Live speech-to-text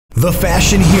The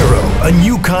Fashion Hero, a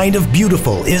new kind of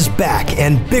beautiful, is back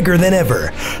and bigger than ever.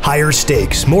 Higher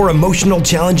stakes, more emotional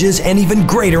challenges, and even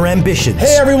greater ambitions.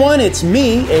 Hey everyone, it's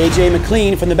me, AJ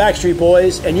McLean from the Backstreet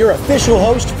Boys, and your official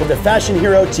host for the Fashion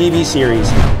Hero TV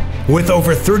series. With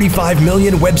over 35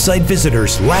 million website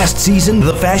visitors, last season,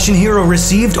 The Fashion Hero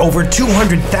received over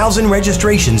 200,000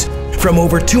 registrations from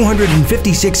over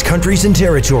 256 countries and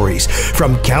territories,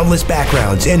 from countless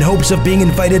backgrounds, in hopes of being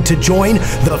invited to join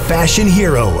The Fashion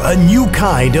Hero, a new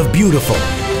kind of beautiful.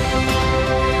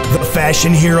 The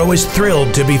Fashion Hero is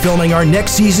thrilled to be filming our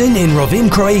next season in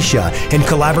Rovinj, Croatia, in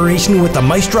collaboration with the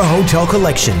Maestro Hotel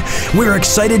Collection. We're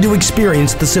excited to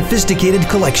experience the sophisticated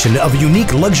collection of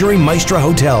unique luxury Maestro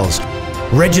hotels.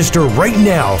 Register right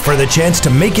now for the chance to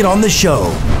make it on the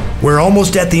show. We're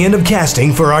almost at the end of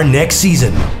casting for our next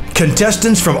season.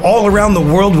 Contestants from all around the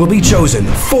world will be chosen.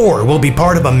 4 will be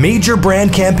part of a major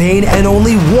brand campaign, and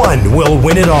only 1 will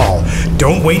win it all.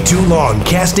 Don't wait too long.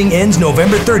 Casting ends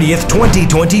November 30th,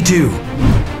 2022.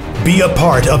 Be a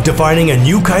part of defining a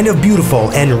new kind of beautiful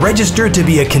and register to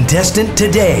be a contestant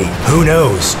today. Who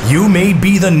knows? You may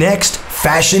be the next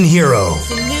Fashion Hero.